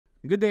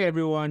Good day,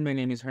 everyone. My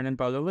name is Hernan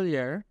Paulo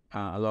Villar,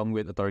 along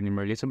with Attorney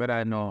Merly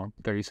Soberano,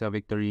 Carissa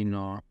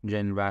Victorino,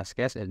 Jen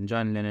Vasquez, and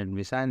John Leonard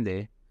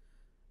Misande.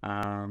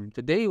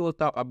 Today, we'll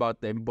talk about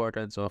the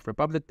importance of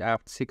Republic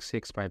Act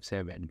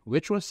 6657,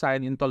 which was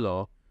signed into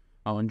law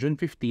on June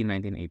 15,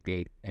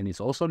 1988, and is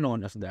also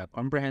known as the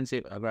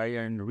Comprehensive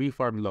Agrarian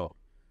Reform Law.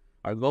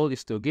 Our goal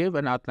is to give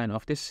an outline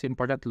of this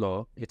important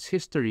law, its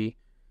history,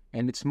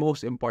 and its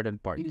most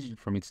important parts,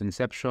 from its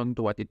inception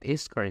to what it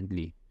is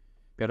currently.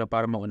 Pero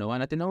para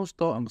maunawaan natin ang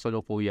husto ang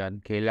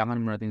kasalukuyan,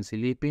 kailangan mo natin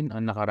silipin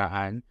ang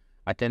nakaraan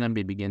at yan ang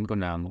bibigyan ko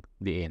ng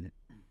diin.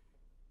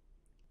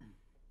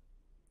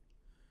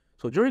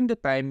 So during the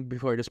time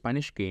before the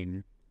Spanish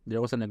came,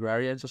 there was an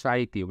agrarian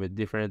society with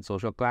different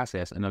social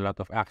classes and a lot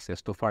of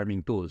access to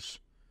farming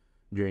tools.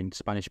 During the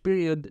Spanish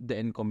period,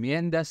 the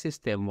encomienda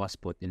system was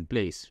put in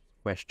place.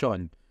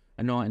 Question,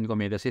 ano ang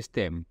encomienda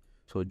system?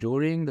 So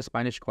during the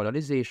Spanish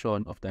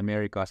colonization of the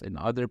Americas and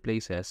other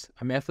places,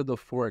 a method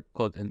of work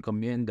called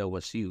encomienda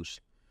was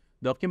used.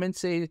 Documents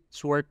say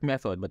it's work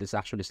method, but it's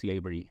actually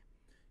slavery.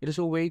 It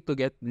is a way to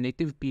get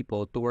native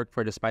people to work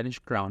for the Spanish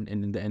crown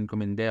and in the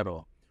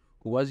encomendero,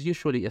 who was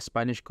usually a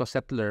Spanish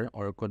co-settler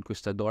or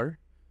conquistador,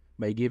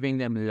 by giving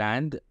them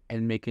land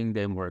and making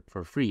them work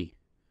for free.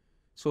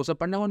 So sa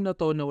panahon na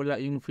to na wala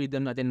yung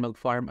freedom natin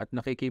mag-farm at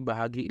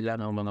nakikibahagi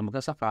ilan ang mga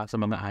magsasaka sa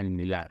mga anin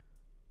nila.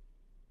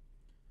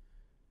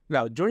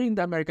 Now, during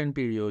the American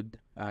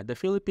period, the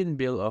Philippine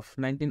Bill of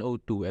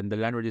 1902 and the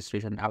Land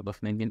Registration Act of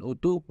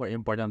 1902 were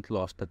important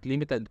laws that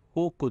limited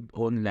who could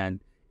own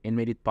land and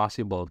made it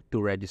possible to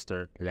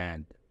register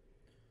land.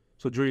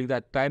 So during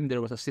that time,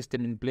 there was a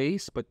system in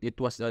place, but it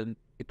was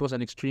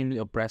extremely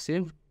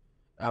oppressive.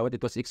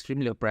 It was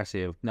extremely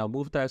oppressive. Now,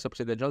 move tayo sa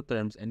presidential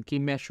terms and key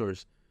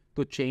measures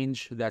to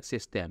change that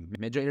system.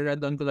 Medyo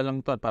i-run ko na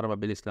lang to para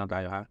mabilis lang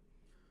tayo, ha?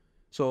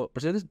 So,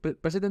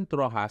 President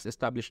Rojas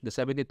established the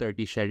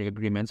 70-30 sharing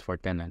agreements for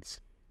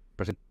tenants.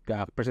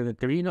 President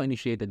Quirino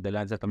initiated the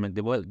Land Settlement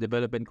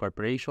Development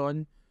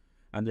Corporation.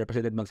 Under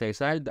President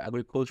Magsaysay, the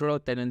Agricultural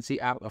Tenancy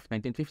Act of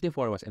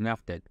 1954 was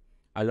enacted,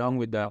 along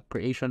with the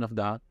creation of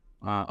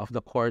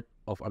the Court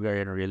of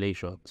Agrarian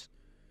Relations.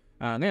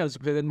 Ngayon, si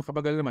President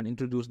Macapagal naman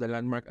introduced the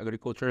landmark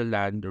Agricultural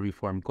Land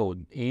Reform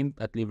Code aimed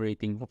at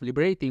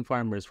liberating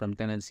farmers from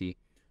tenancy.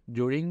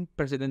 During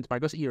President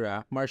Marcos'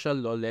 era, martial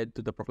law led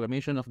to the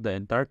proclamation of the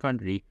entire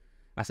country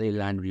as a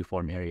land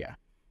reform area.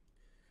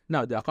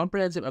 Now, the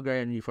Comprehensive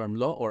Agrarian Reform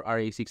Law, or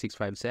RA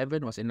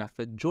 6657, was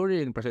enacted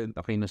during President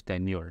Aquino's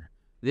tenure.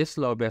 This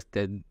law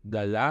vested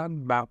the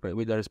land bank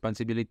with the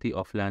responsibility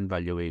of land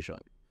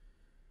valuation.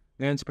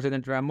 Ngayon, si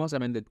President Ramos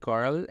amended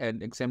Carl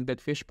and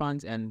exempted fish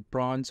ponds and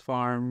prawns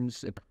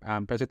farms.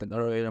 President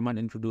Arroyo naman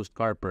introduced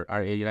CARPER,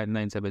 RA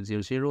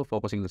 9700,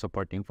 focusing on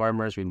supporting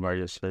farmers with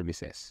various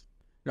services.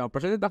 Now,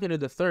 President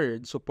Aquino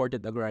III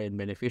supported agrarian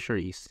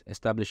beneficiaries,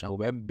 established a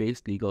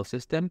web-based legal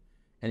system,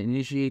 and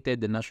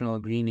initiated the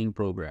National Greening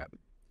Program.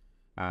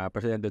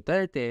 President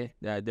Duterte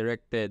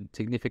directed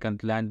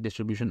significant land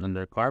distribution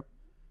under CARP,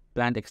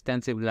 planned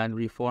extensive land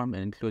reform,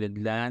 and included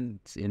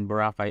lands in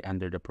Boracay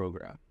under the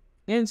program.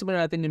 Ngayon,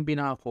 simulan natin yung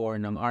pinaka-core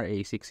ng RA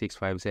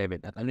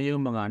 6657 at ano yung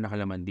mga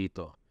nakalaman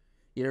dito.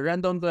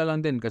 I-rundown ko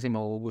lang din kasi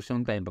mauubos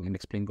yung time pag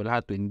in-explain ko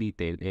lahat in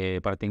detail.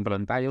 Parating pa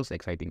lang tayo sa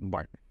exciting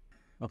part.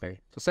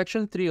 Okay, so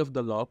Section 3 of the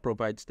law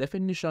provides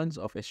definitions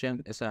of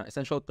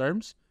essential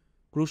terms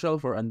crucial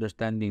for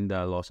understanding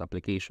the law's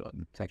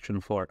application. Section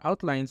 4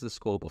 outlines the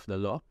scope of the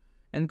law,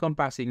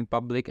 encompassing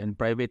public and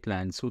private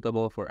lands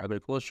suitable for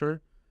agriculture,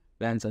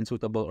 lands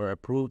unsuitable or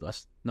approved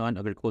as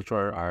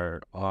non-agriculture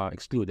are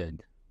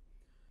excluded.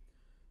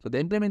 So the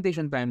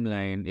implementation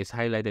timeline is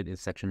highlighted in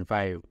Section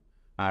 5,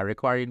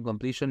 requiring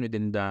completion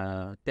within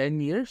the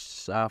 10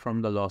 years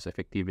from the law's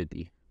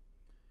effectivity.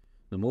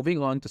 Now,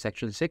 moving on to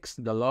Section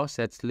 6, the law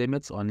sets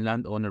limits on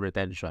landowner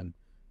retention,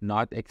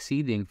 not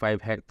exceeding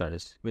 5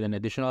 hectares, with an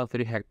additional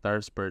 3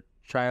 hectares per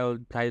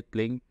child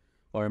titling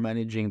or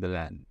managing the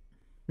land.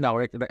 Now,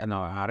 record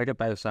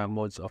tayo sa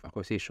modes of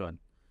acquisition.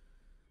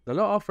 The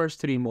law offers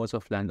 3 modes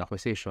of land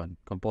acquisition: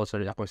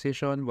 compulsory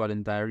acquisition,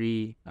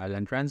 voluntary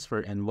land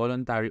transfer, and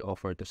voluntary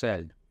offer to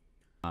sell.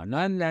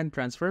 Non-land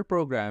transfer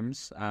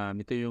programs,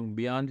 ito yung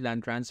beyond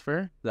land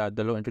transfer.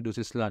 The law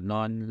introduces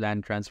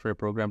non-land transfer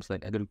programs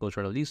like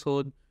agricultural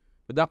leasehold,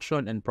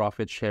 production and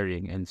profit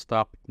sharing, and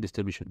stock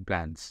distribution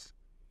plans.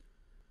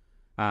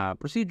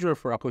 Procedure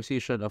for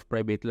acquisition of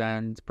private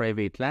lands,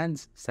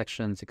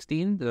 Section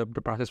 16. The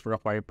process for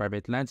acquiring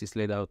private lands is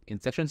laid out in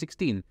Section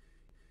 16,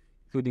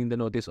 including the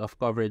notice of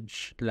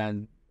coverage,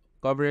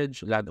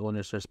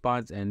 landowner's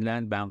response, and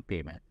land bank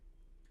payment.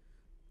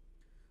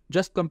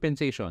 Just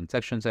compensation,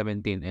 Section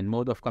 17, and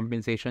mode of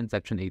compensation,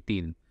 Section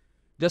 18.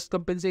 Just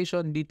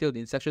compensation detailed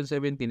in Section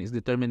 17 is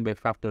determined by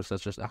factors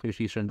such as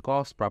acquisition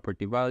cost,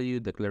 property value,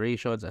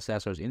 declarations,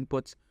 assessors'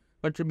 inputs,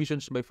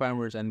 contributions by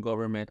farmers and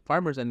government,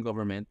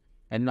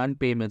 and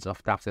non-payments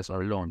of taxes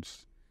or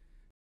loans.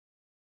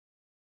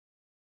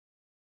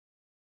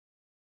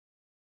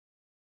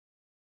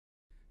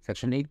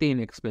 Section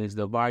 18 explains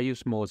the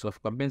various modes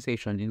of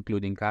compensation,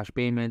 including cash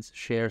payments,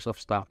 shares of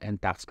stock,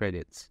 and tax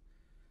credits.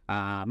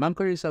 Ma'am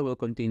Carissa will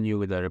continue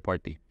with the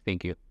reporting.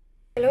 Thank you.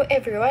 Hello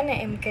everyone, I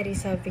am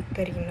Carissa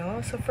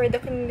Victorino. So for the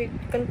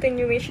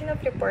continuation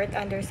of report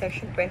under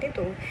Section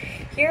 22,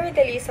 here are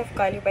the list of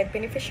qualified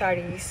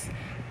beneficiaries: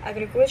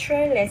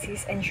 agricultural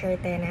lessees and share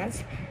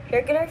tenants,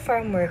 regular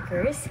farm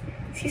workers,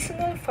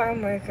 seasonal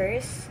farm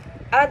workers,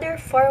 other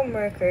farm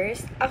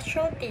workers,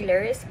 actual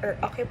tillers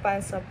or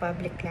occupants of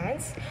public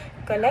lands,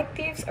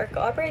 collectives or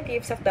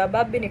cooperatives of the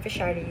above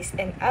beneficiaries,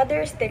 and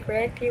others that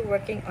currently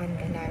working on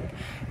the land.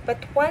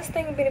 But once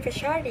na yung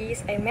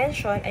beneficiaries I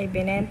mentioned ay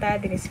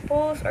binenta,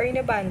 dinispose, or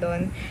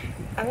inabandon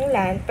ang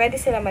land, pwede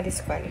sila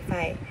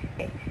ma-disqualify.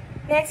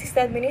 Next is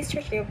the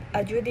administrative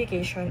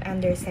adjudication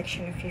under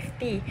Section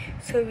 50.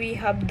 So we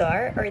have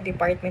DAR or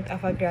Department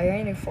of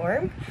Agrarian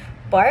Reform,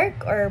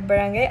 BARC or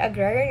Barangay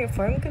Agrarian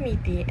Reform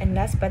Committee, and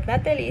last but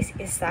not the least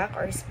is SAC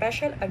or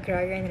Special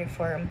Agrarian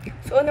Reform.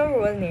 So anong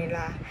role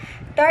nila?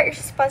 DAR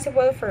is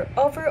responsible for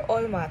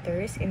overall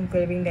matters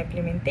involving the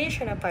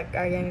implementation of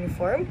agrarian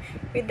reform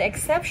with the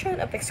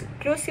exception of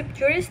exclusive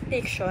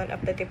jurisdiction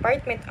of the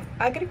Department of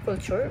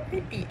Agriculture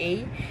or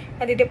DA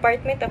and the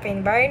Department of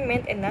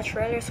Environment and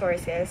Natural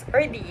Resources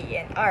or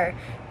DENR.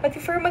 But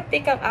before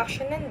mag-take ang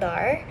action ng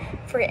DAR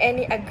for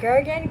any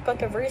agrarian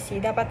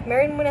controversy, dapat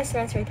meron muna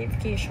silang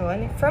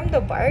certification from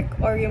the BARC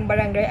or yung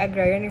Barangay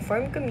Agrarian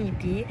Reform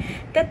Committee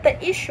that the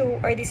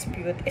issue or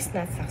dispute is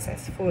not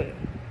successful.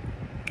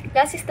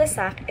 Last is the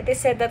SAC. It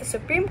is said that the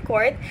Supreme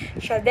Court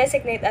shall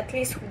designate at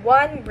least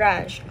one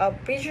branch of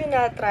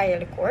Regional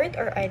Trial Court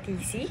or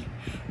RTC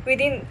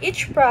within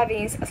each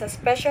province as a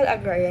special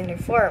agrarian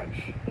reform.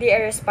 They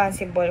are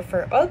responsible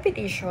for all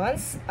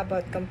petitions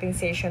about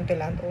compensation to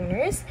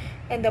landowners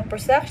and the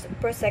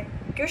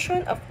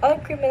prosecution of all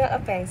criminal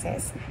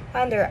offenses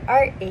under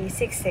RA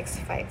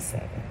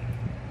 6657.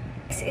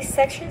 Is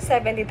Section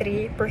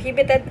 73,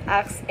 Prohibited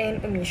Acts and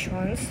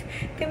Omissions,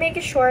 to make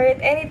sure that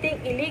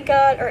anything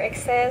illegal or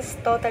excess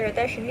total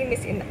retention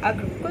limits in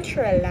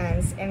agricultural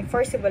lands and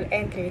forcible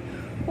entry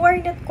who are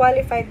not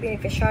qualified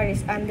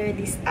beneficiaries under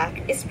this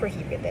act is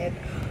prohibited.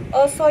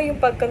 Also, yung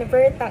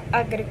pag-convert ng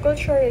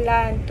agricultural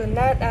land to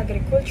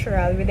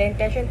non-agricultural with the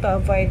intention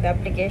to avoid the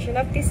application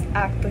of this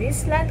act to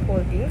his land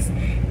holdings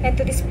and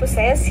to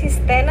dispossess his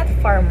tenant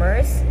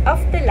farmers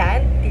of the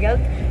land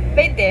tilled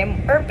by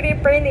them or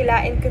prepare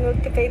nila and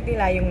cultivate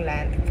nila yung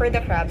land for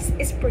the crops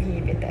is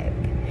prohibited.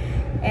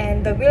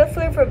 And the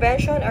willful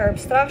prevention or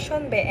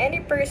obstruction by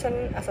any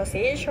person,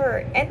 association,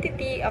 or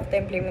entity of the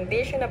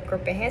implementation of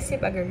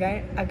comprehensive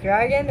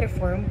agrarian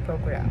reform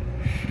program.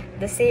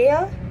 The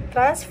sale,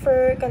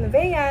 transfer,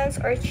 conveyance,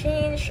 or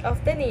change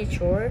of the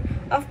nature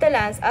of the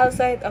lands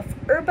outside of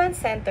urban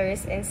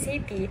centers and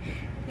city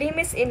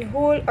limits in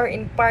whole or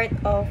in part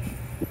of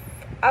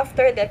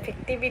after the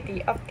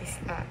effectivity of this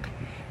act.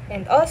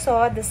 And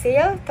also, the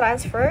sale,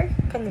 transfer,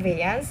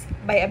 conveyance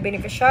by a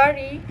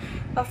beneficiary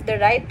of the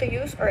right to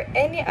use or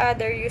any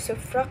other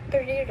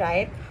usufructory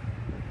right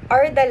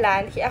or the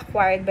land he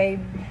acquired by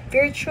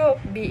virtue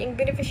of being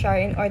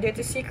beneficiary in order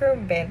to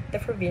circumvent the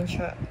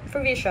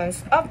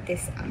provisions of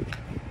this act.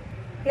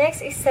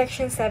 Next is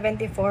Section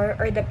 74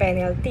 or the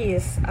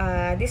penalties.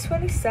 This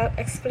one is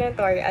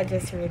self-explanatory. I'll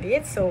just read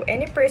it. So,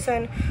 any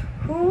person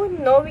who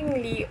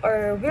knowingly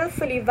or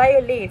willfully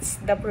violates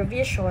the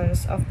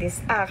provisions of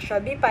this act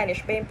shall be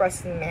punished by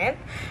imprisonment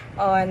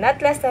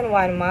not less than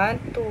 1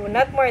 month to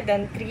not more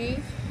than 3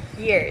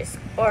 years,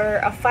 or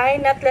a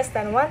fine not less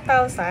than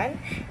 1,000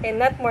 and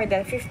not more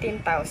than 15,000,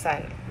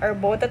 or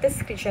both at the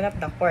discretion of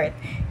the court.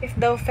 If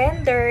the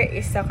offender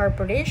is a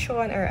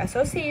corporation or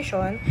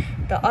association,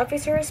 the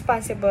officer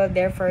responsible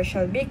therefore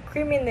shall be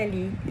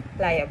criminally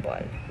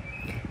liable.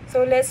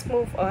 So let's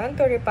move on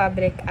to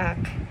Republic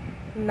Act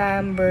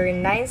number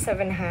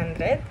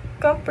 9700,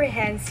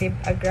 Comprehensive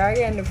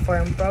Agrarian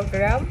Reform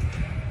Program,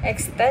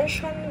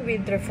 Extension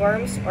with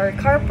Reforms or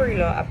Carper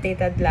Law,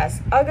 updated last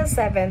August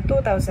 7,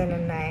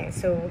 2009.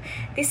 So,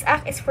 this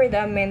act is for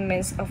the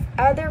amendments of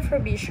other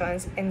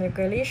provisions and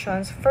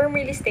regulations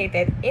formerly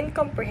stated in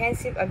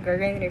Comprehensive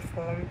Agrarian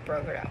Reform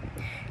Program.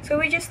 So,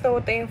 we just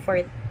note the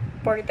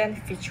important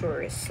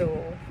features.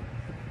 So,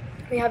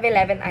 we have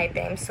 11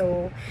 items.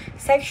 So,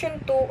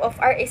 Section 2 of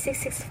RA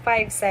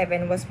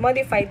 6657 was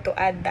modified to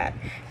add that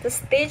the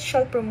state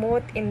shall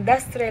promote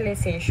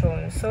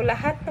industrialization. So,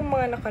 lahat ng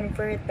mga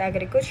na-convert na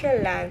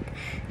agricultural land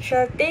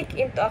shall take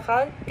into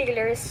account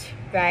tillers'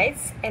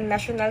 rights and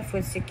national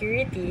food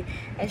security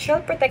and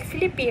shall protect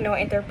Filipino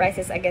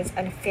enterprises against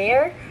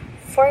unfair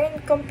foreign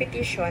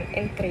competition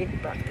and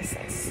trade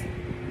practices.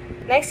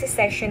 Next is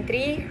Section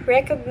 3,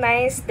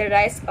 recognize the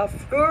rights of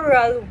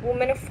rural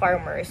women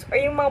farmers or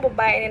yung mga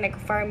babae na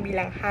nag-farm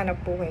bilang hanap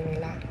buhay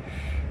nila.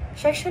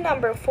 Section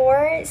number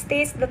 4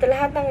 states that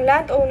lahat ng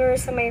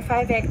landowners sa may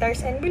 5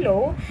 hectares and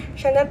below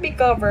shall not be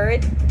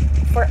covered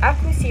for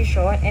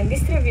acquisition and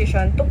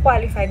distribution to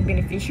qualified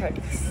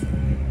beneficiaries.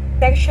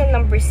 Section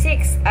number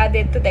 6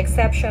 added to the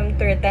exception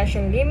to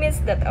retention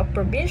limits that of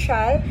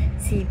provincial,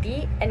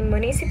 city, and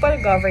municipal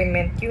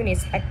government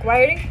units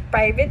acquiring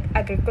private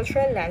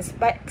agricultural lands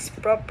by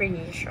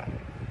expropriation.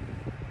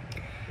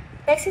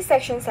 Next is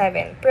Section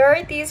 7.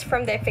 Priorities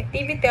from the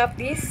effectivity of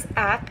this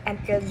Act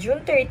until June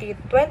 30,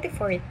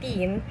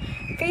 2014.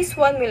 Phase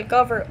 1 will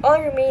cover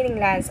all remaining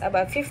lands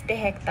above 50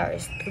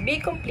 hectares to be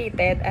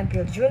completed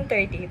until June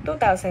 30,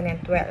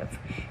 2012.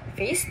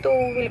 Phase 2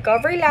 will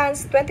cover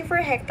lands 24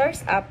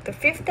 hectares up to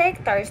 50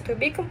 hectares to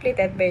be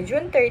completed by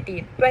June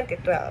 30,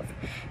 2012.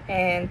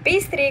 And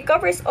Phase 3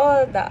 covers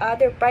all the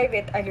other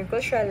private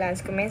agricultural lands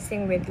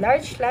commencing with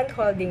large land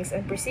holdings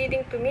and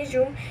proceeding to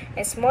medium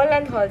and small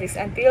land holdings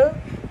until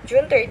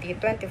June 30,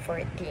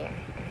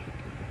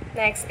 2014.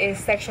 Next is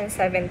Section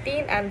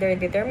 17. Under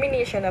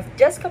determination of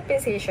just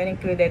compensation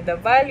included the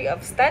value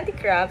of standing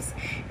crops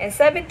and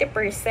 70%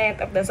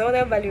 of the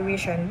zonal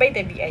valuation by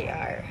the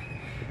BIR.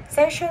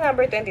 Section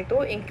number 22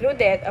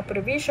 included a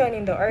provision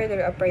in the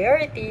order of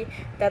priority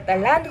that the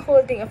land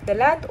holding of the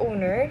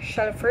landowner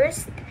shall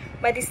first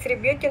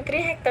ma-distribute yung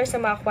 3 hectares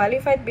sa mga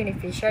qualified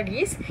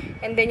beneficiaries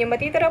and then yung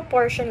matitirang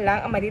portion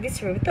lang ang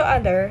madidistribute to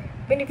other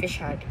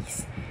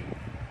beneficiaries.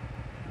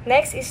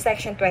 Next is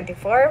Section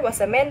 24 was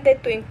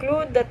amended to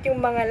include that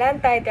yung mga land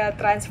title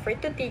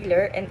transferred to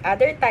tiller and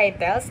other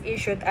titles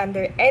issued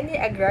under any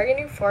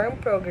agrarian reform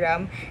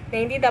program na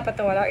hindi dapat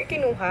na wala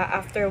ikinuha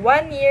after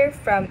 1 year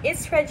from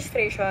its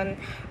registration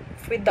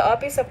with the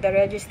Office of the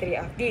Registry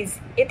of Deeds.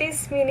 It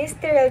is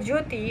ministerial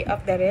duty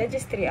of the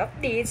Registry of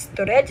Deeds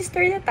to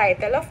register the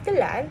title of the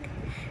land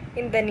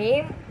in the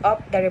name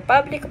of the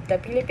Republic of the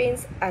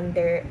Philippines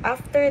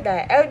after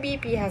the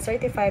LBP has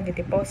certified the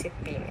deposit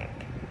payment.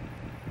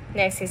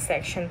 Next is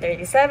Section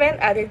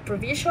 37, added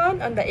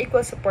provision on the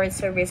equal support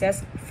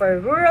services for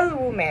rural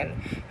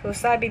women. So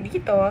sabi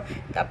dito,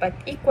 dapat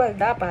equal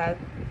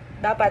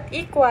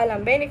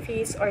ang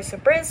benefits or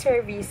support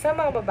service sa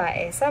mga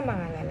babae sa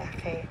mga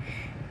lalaki.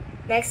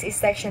 Next is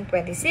Section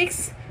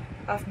 26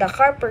 of the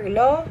Carper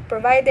Law,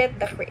 provided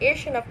the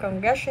creation of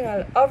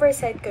Congressional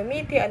Oversight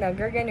Committee on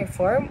Agrarian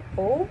Reform,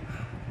 or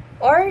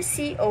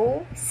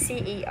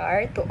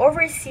COCAR, to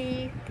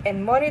oversee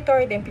and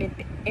monitor the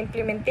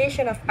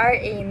implementation of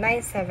RA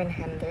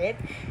 9700.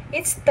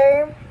 Its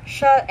term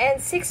shall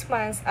end 6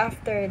 months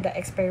after the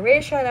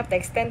expiration of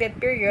the extended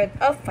period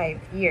of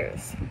 5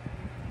 years.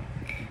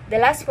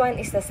 The last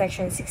one is the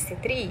Section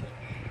 63.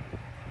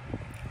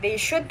 They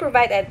should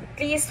provide at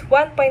least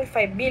 1.5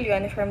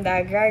 billion from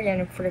the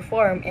Agrarian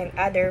Reform and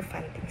other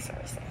funding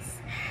sources.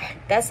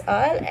 That's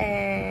all,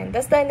 and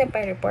that's the end of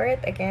my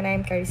report. Again,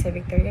 I'm Carissa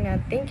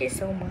Victorina. Thank you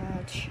so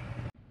much.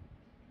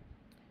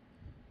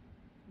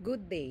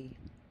 Good day.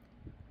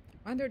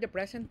 Under the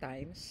present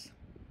times,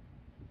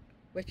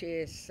 which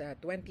is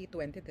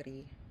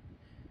 2023,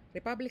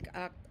 Republic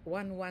Act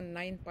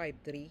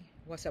 11953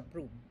 was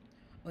approved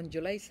on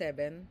July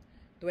 7,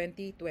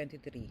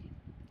 2023.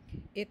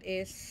 It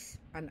is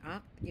an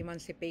act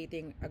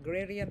emancipating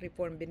agrarian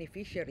reform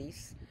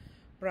beneficiaries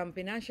from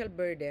financial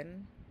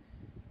burden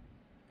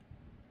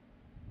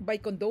by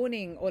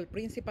condoning all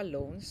principal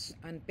loans,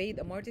 unpaid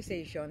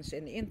amortizations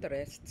and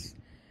interests,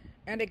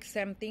 and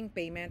exempting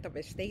payment of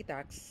estate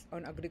tax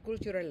on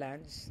agricultural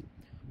lands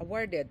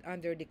awarded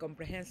under the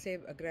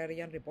Comprehensive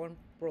Agrarian Reform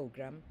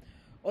Program,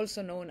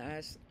 also known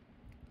as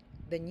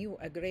the new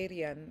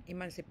Agrarian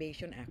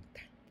Emancipation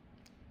Act.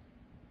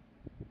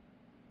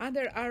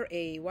 Under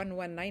RA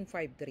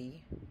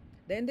 11953,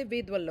 the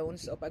individual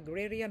loans of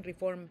agrarian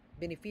reform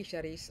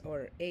beneficiaries,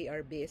 or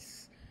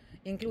ARBs,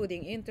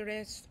 including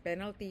interest,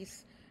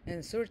 penalties,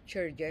 and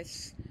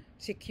surcharges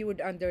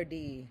secured under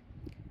the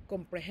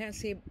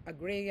Comprehensive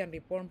Agrarian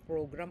Reform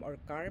Program, or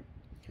CARP,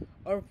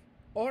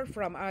 or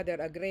from other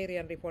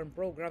agrarian reform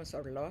programs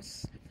or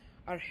laws,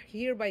 are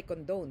hereby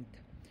condoned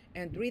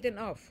and written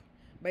off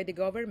by the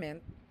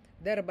government,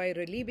 thereby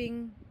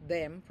relieving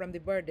them from the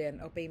burden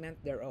of payment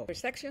thereof. For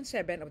Section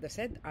 7 of the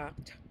said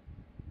Act,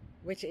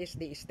 which is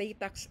the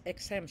estate tax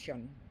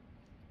exemption,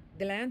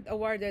 the land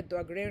awarded to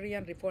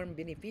agrarian reform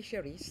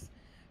beneficiaries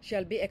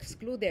shall be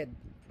excluded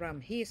from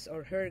his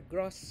or her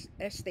gross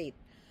estate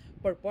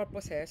for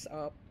purposes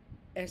of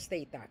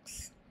estate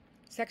tax.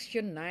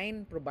 Section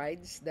 9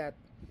 provides that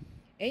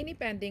any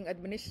pending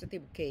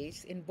administrative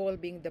case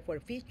involving the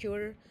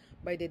forfeiture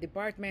by the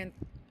Department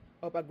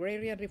of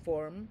Agrarian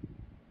Reform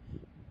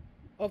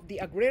of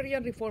the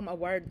Agrarian Reform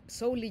Award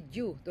solely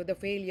due to the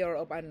failure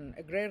of an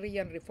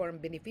agrarian reform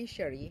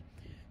beneficiary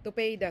to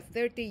pay the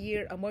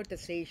 30-year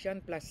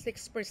amortization plus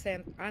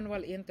 6%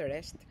 annual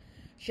interest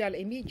shall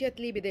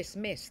immediately be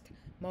dismissed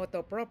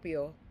motu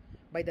proprio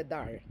by the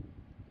DAR.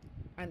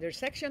 Under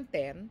Section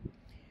 10,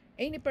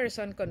 any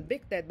person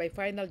convicted by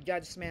final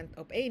judgment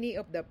of any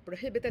of the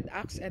prohibited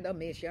acts and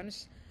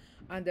omissions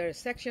under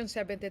Section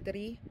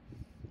 73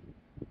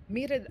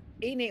 meted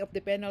any of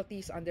the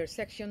penalties under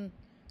Section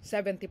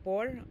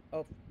 74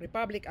 of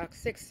Republic Act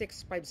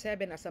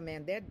 6657 as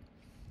amended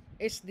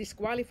is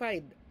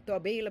disqualified to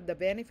avail of the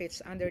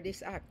benefits under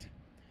this act.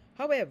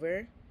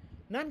 However,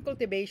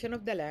 non-cultivation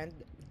of the land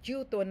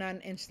due to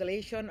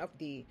non-installation of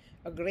the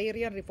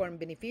agrarian reform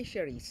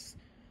beneficiaries,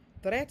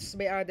 threats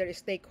by other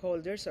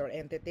stakeholders or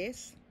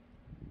entities,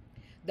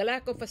 the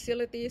lack of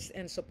facilities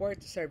and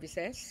support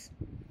services,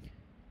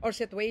 or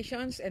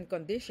situations and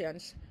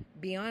conditions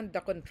beyond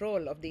the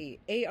control of the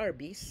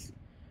ARBs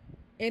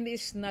and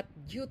is not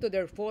due to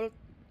their fault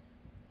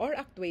or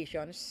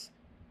actuations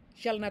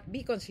shall not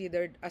be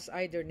considered as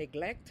either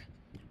neglect,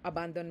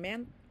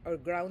 abandonment, or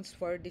grounds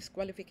for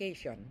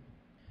disqualification.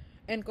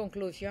 In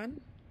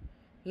conclusion,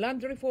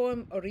 land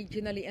reform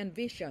originally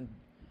envisioned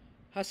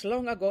has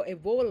long ago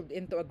evolved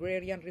into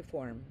agrarian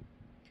reform.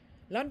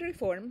 Land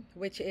reform,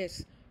 which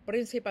is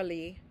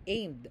principally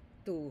aimed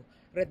to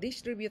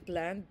redistribute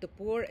land to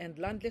poor and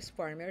landless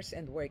farmers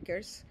and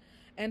workers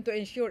and to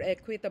ensure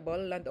equitable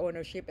land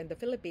ownership in the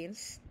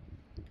Philippines,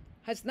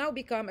 has now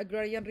become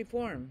agrarian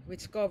reform,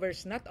 which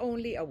covers not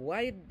only a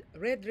wide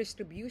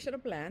redistribution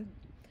of land,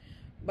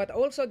 but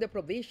also the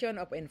provision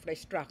of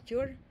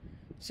infrastructure,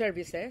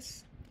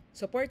 services,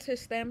 support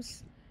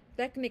systems,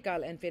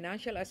 technical and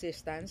financial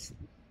assistance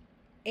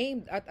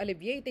aimed at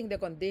alleviating the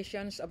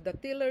conditions of the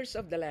tillers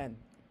of the land.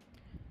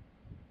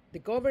 The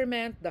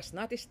government does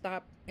not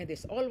stop and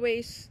is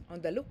always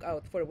on the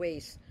lookout for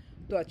ways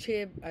to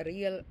achieve a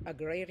real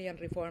agrarian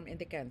reform in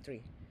the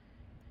country.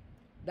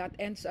 That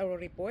ends our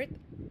report.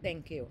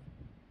 Thank you.